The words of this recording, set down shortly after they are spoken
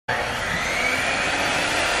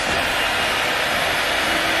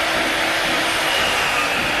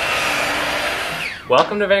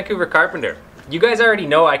Welcome to Vancouver Carpenter. You guys already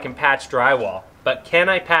know I can patch drywall, but can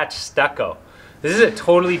I patch stucco? This is a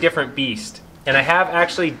totally different beast. And I have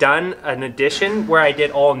actually done an addition where I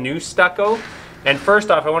did all new stucco. And first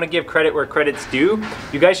off, I want to give credit where credit's due.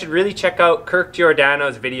 You guys should really check out Kirk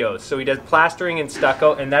Giordano's videos. So he does plastering and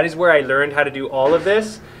stucco, and that is where I learned how to do all of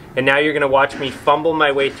this. And now you're going to watch me fumble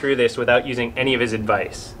my way through this without using any of his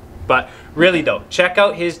advice. But really though, check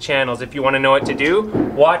out his channels if you want to know what to do.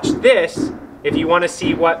 Watch this if you want to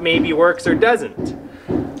see what maybe works or doesn't.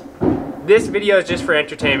 This video is just for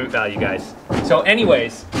entertainment value, guys. So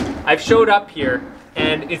anyways, I've showed up here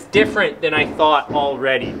and it's different than I thought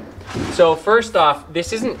already. So first off,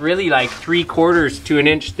 this isn't really like 3/4 to an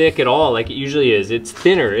inch thick at all like it usually is. It's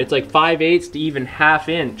thinner. It's like 5/8 to even 1/2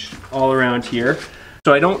 inch all around here.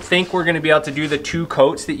 So I don't think we're gonna be able to do the 2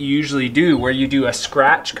 coats that you usually do, where you do a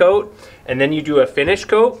scratch coat and then you do a finish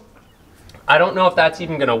coat. I don't know if that's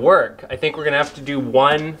even gonna work. I think we're gonna have to do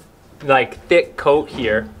one like thick coat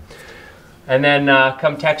here and then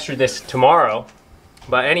come texture this tomorrow.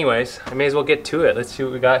 But anyways, I may as well get to it. Let's see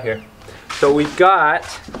what we got here. So we've got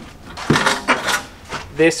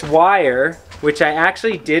this wire, which I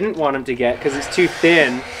actually didn't want him to get because it's too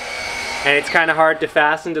thin and it's kind of hard to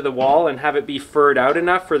fasten to the wall and have it be furred out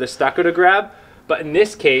enough for the stucco to grab. But in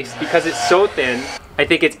this case, because it's so thin, I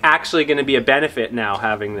think it's actually going to be a benefit now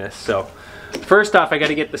having this. So first off, I got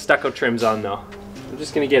to get the stucco trims on though. I'm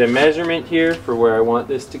just going to get a measurement here for where I want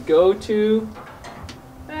this to go to.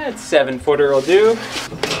 That's 7-footer will do.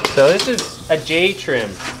 So this is a J trim,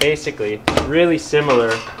 basically. Really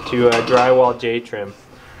similar to a drywall J trim,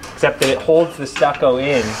 except that it holds the stucco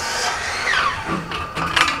in.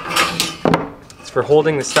 It's for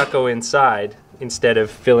holding the stucco inside instead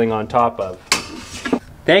of filling on top of.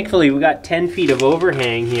 Thankfully, we got 10 feet of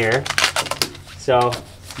overhang here, so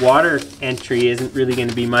water entry isn't really going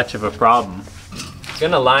to be much of a problem. I'm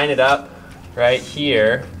going to line it up right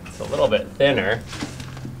here. It's a little bit thinner.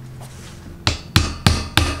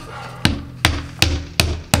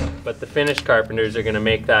 But the finished carpenters are going to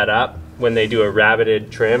make that up when they do a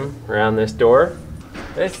rabbited trim around this door.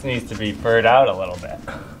 This needs to be furred out a little bit.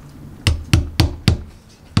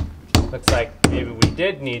 Looks like maybe we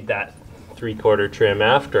did need that 3/4 trim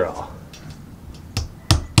after all.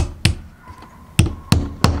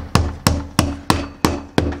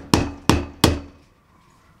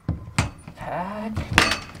 Hack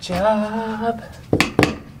job.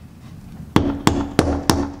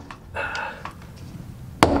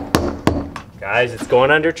 Guys, it's going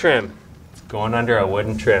under trim. It's going under a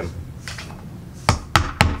wooden trim.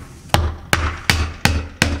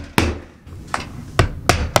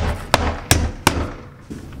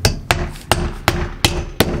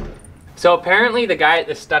 So apparently the guy at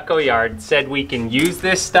the stucco yard said we can use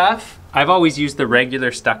this stuff. I've always used the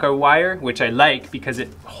regular stucco wire, which I like because it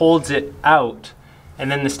holds it out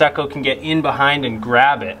and then the stucco can get in behind and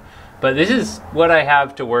grab it. But this is what I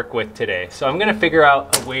have to work with today. So I'm gonna figure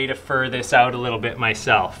out a way to fur this out a little bit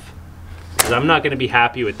myself, because I'm not gonna be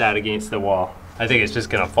happy with that against the wall. I think it's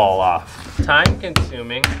just gonna fall off. Time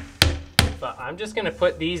consuming, but I'm just gonna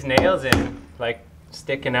put these nails in, like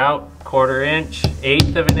sticking out 1/4 inch,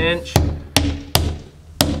 1/8 of an inch.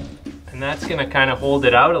 And that's gonna kind of hold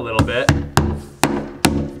it out a little bit.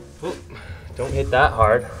 Oop, don't hit that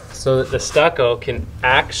hard. So that the stucco can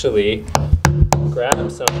actually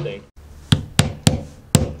grab something.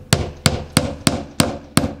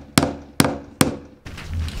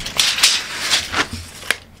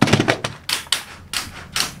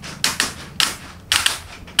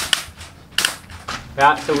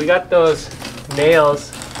 Yeah, so we got those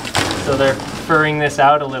nails, so they're furring this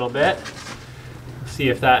out a little bit. See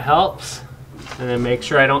if that helps. And then make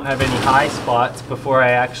sure I don't have any high spots before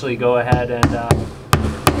I actually go ahead and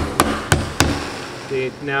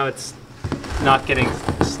see, now it's not getting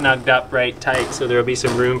snugged up right tight, so there'll be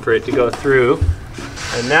some room for it to go through.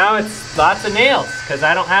 And now it's lots of nails because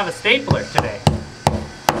I don't have a stapler today.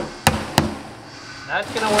 That's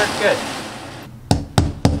gonna work good.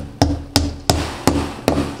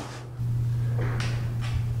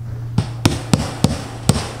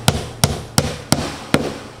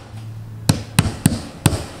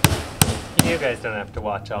 You guys don't have to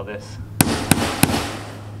watch all this.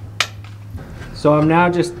 So I'm now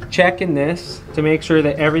just checking this to make sure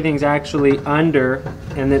that everything's actually under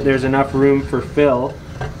and that there's enough room for fill.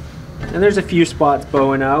 And there's a few spots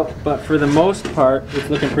bowing out, but for the most part, it's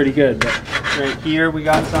looking pretty good. But right here we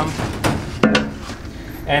got some.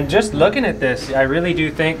 And just looking at this, I really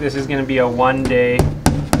do think this is gonna be a one day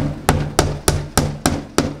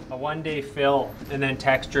fill and then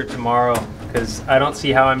texture tomorrow, because I don't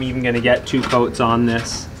see how I'm even gonna get 2 coats on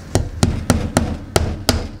this.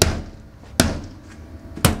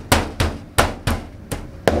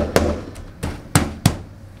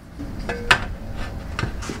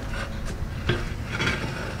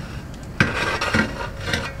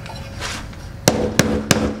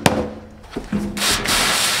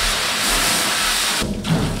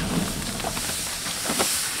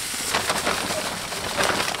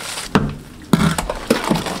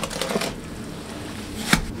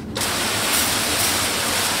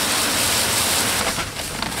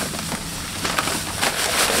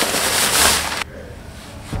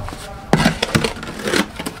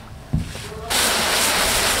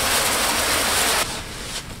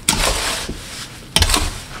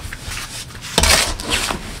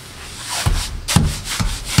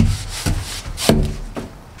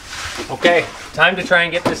 Okay, time to try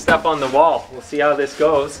and get this stuff on the wall. We'll see how this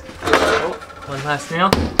goes. Oh, one last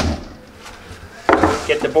nail.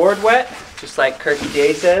 Get the board wet, just like Kirky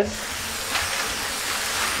Day says.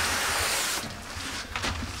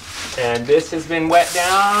 And this has been wet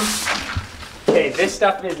down. Okay, this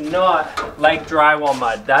stuff is not like drywall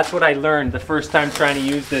mud. That's what I learned the first time trying to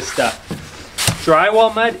use this stuff.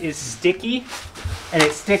 Drywall mud is sticky and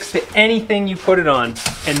it sticks to anything you put it on.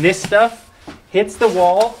 And this stuff hits the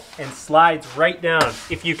wall and slides right down,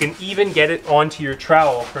 if you can even get it onto your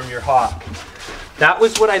trowel from your hawk. That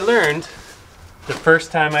was what I learned the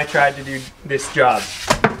first time I tried to do this job.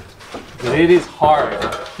 But it is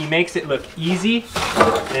hard. He makes it look easy,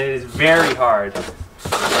 and it is very hard.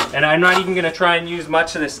 And I'm not even gonna try and use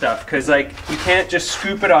much of this stuff, because like, you can't just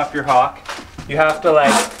scoop it off your hawk. You have to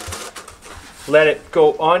like, let it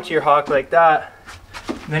go onto your hawk like that,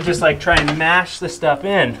 and then just like try and mash the stuff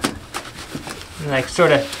in. And like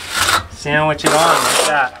sort of sandwich it on like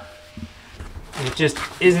that. And it just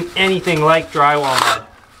isn't anything like drywall mud.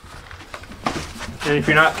 And if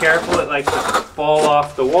you're not careful, it likes to fall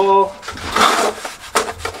off the wall.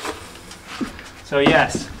 So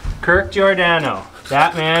yes, Kirk Giordano.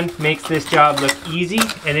 That man makes this job look easy,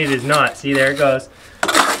 and it is not. See, there it goes.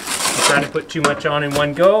 I'm trying to put too much on in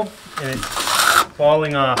one go, and it's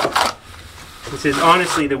falling off. This is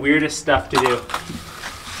honestly the weirdest stuff to do.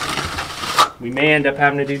 We may end up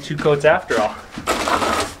having to do 2 coats after all,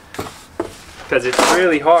 because it's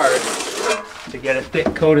really hard to get a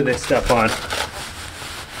thick coat of this stuff on.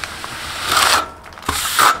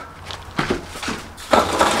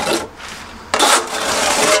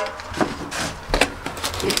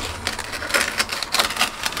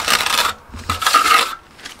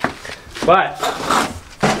 But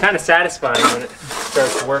kind of satisfying when it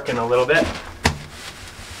starts working a little bit.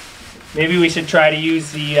 Maybe we should try to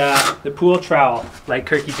use the pool trowel like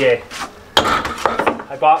Kirky J.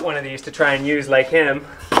 I bought one of these to try and use like him.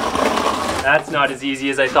 That's not as easy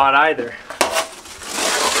as I thought either.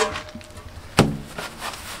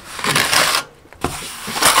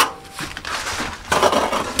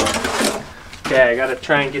 Okay, I gotta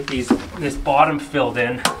try and get this bottom filled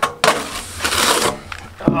in.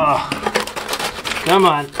 Oh, come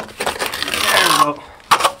on. There we go.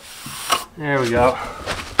 There we go.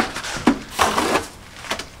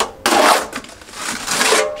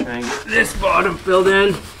 Try and get this bottom filled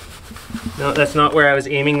in. No, that's not where I was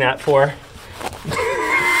aiming that for.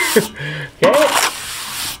 Okay,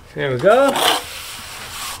 there we go.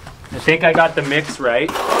 I think I got the mix right,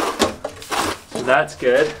 so that's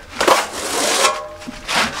good.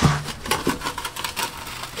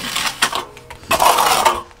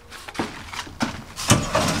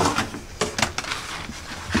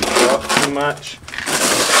 Oh, too much.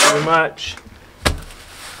 Too much.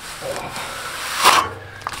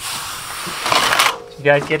 You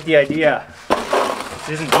guys get the idea.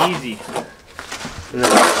 This isn't easy. And the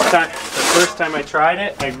first time I tried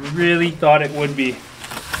it, I really thought it would be.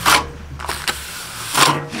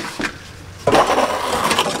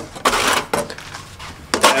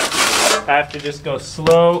 I have to just go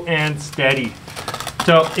slow and steady.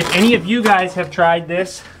 So if any of you guys have tried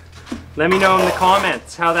this, let me know in the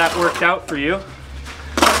comments how that worked out for you.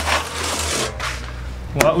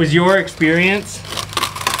 What was your experience?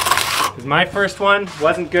 Because my first one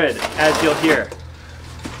wasn't good, as you'll hear.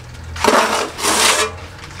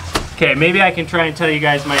 Okay, maybe I can try and tell you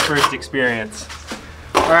guys my first experience.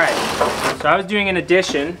 Alright, so I was doing an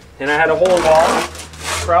addition, and I had a whole wall,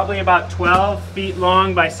 probably about 12 feet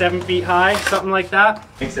long by 7 feet high, something like that.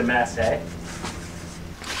 Makes a mess, eh?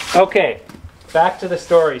 Okay, back to the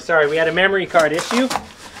story. Sorry, we had a memory card issue.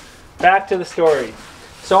 Back to the story.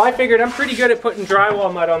 So I figured I'm pretty good at putting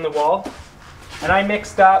drywall mud on the wall, and I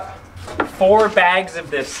mixed up 4 bags of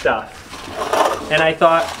this stuff. And I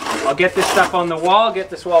thought, I'll get this stuff on the wall, get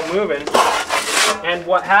this wall moving. And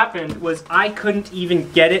what happened was I couldn't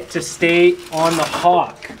even get it to stay on the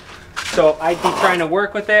hawk. So I'd be trying to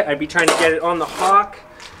work with it, I'd be trying to get it on the hawk,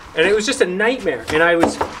 and it was just a nightmare. And I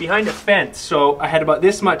was behind a fence, so I had about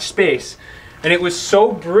this much space. And it was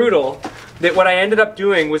so brutal that what I ended up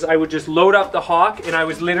doing was I would just load up the hawk, and I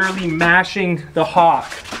was literally mashing the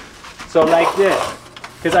hawk. So like this.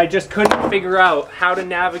 Because I just couldn't figure out how to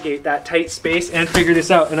navigate that tight space and figure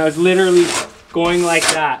this out. And I was literally going like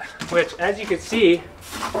that, which, as you can see,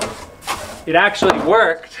 it actually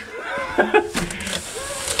worked.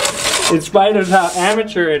 In spite of how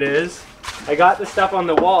amateur it is, I got the stuff on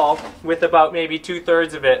the wall with about maybe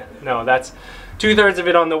 2/3 of it. No, that's 2/3 of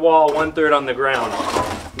it on the wall, 1/3 on the ground.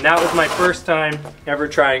 And that was my first time ever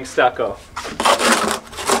trying stucco.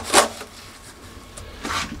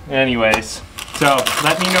 Anyways. So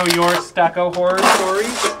let me know your stucco horror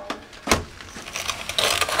stories.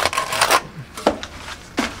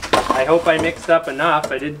 I hope I mixed up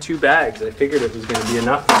enough. I did 2 bags. I figured it was going to be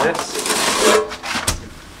enough for this.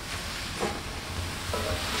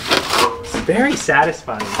 It's very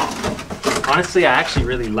satisfying. Honestly, I actually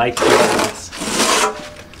really like doing this.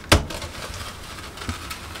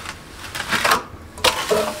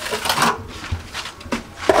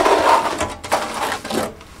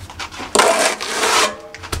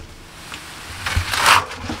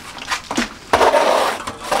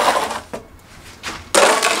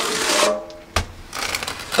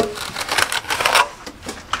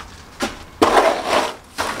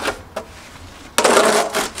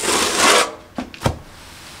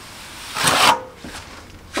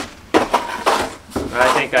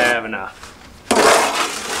 I think I have enough.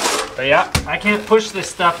 But yeah, I can't push this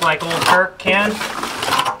stuff like old Kirk can.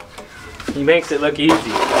 He makes it look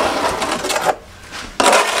easy.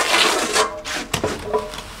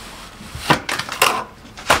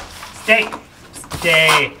 Stay!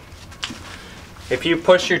 Stay! If you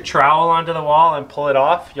push your trowel onto the wall and pull it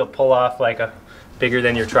off, you'll pull off like a bigger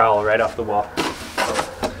than your trowel right off the wall.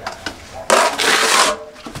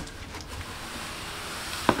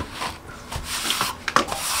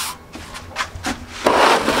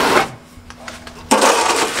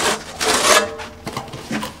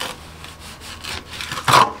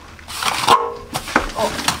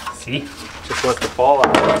 See? Just wants to fall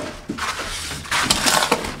out.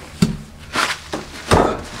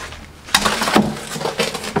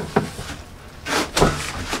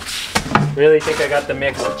 Really think I got the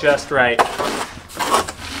mix just right.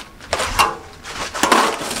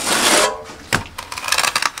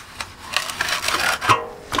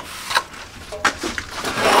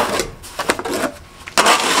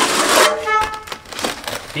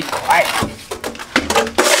 Be quiet.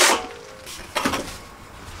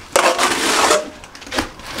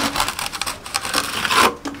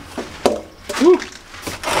 Woo.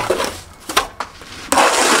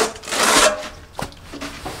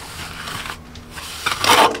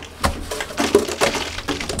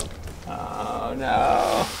 Oh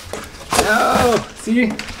no. No. See?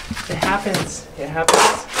 It happens. It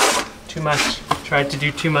happens. Too much. Tried to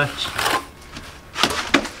do too much.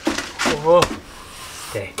 Whoa.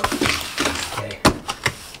 Stay. Stay.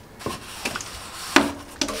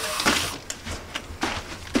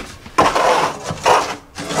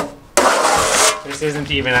 This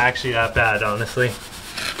isn't even actually that bad, honestly.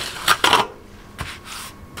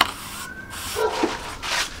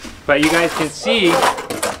 But you guys can see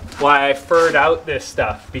why I furred out this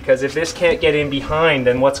stuff, because if this can't get in behind,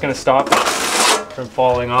 then what's going to stop it from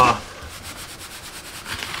falling off?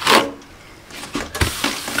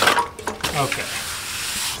 Okay.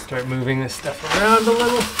 Start moving this stuff around a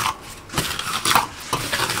little.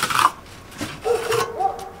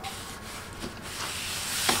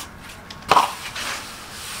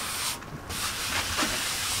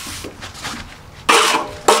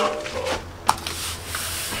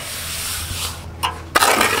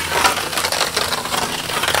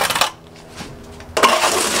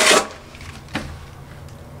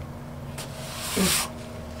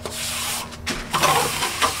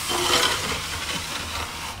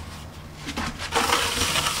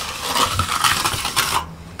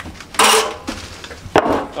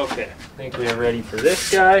 Okay, I think we are ready for this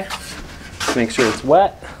guy. Let's make sure it's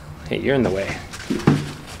wet. Hey, you're in the way.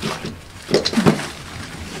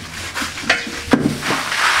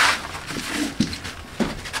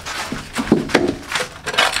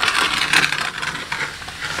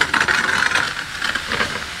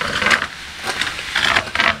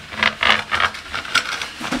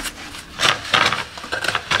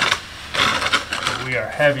 We are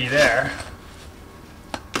heavy there.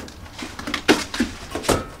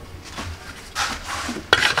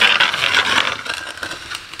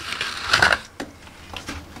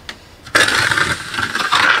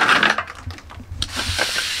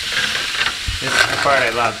 This is the part I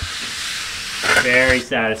love. Very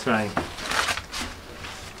satisfying.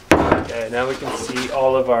 Okay, now we can see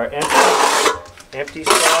all of our empty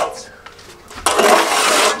spots.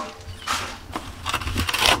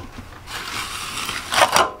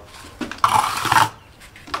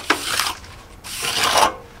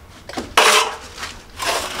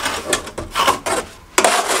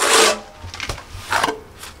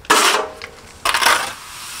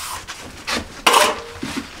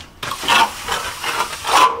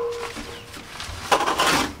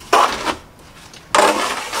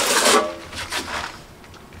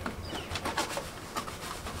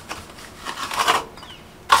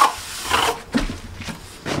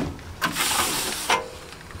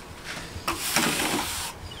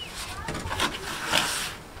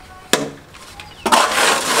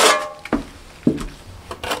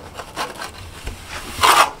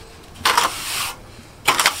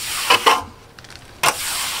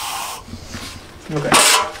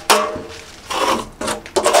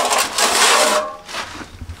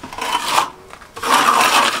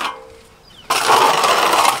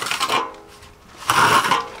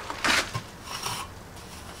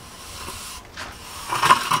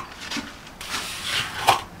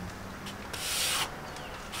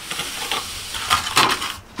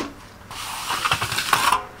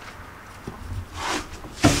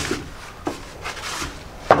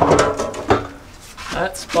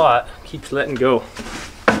 spot. Keeps letting go.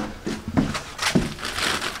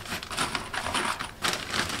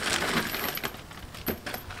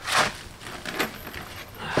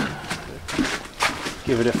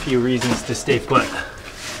 Give it a few reasons to stay put.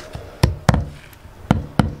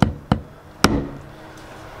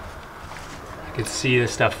 I can see the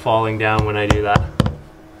stuff falling down when I do that.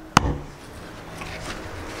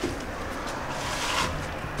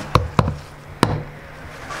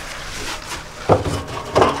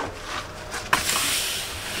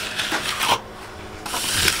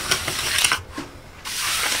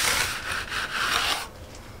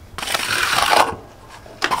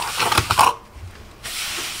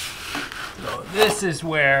 This is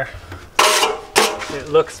where it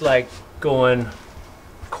looks like going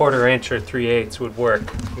 1/4 inch or 3/8 would work,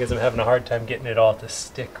 because I'm having a hard time getting it all to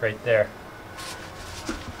stick right there.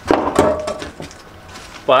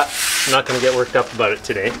 But I'm not going to get worked up about it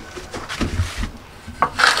today.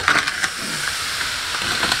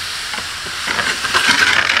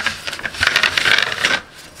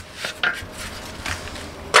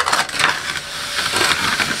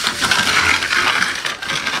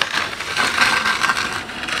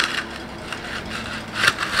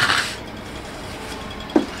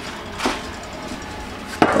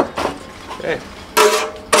 Okay,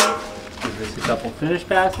 give this a couple finish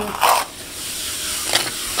passes.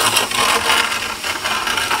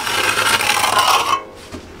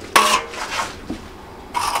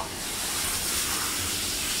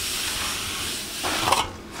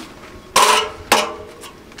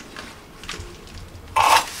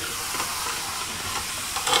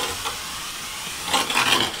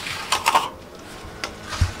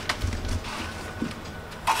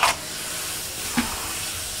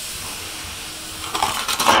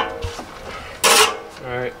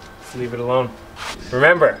 Alright, let's leave it alone.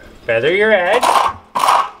 Remember, feather your edge.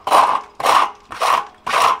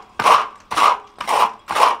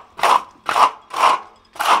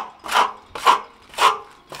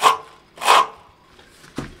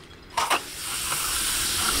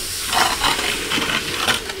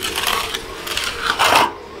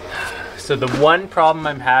 So the one problem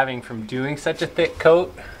I'm having from doing such a thick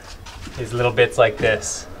coat is little bits like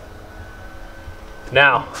this.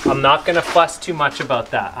 Now, I'm not gonna fuss too much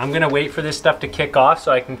about that. I'm gonna wait for this stuff to kick off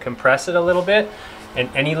so I can compress it a little bit, and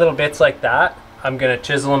any little bits like that, I'm gonna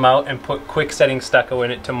chisel them out and put quick setting stucco in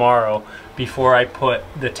it tomorrow before I put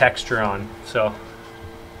the texture on. So,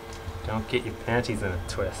 don't get your panties in a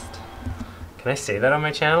twist. Can I say that on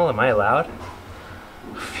my channel? Am I allowed?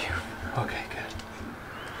 Phew. Okay, good.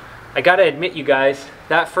 I gotta admit, you guys,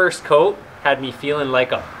 that first coat had me feeling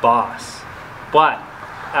like a boss. But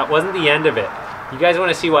that wasn't the end of it. You guys want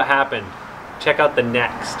to see what happened? Check out the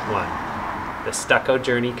next one. The stucco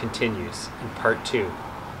journey continues in part 2,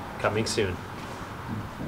 coming soon.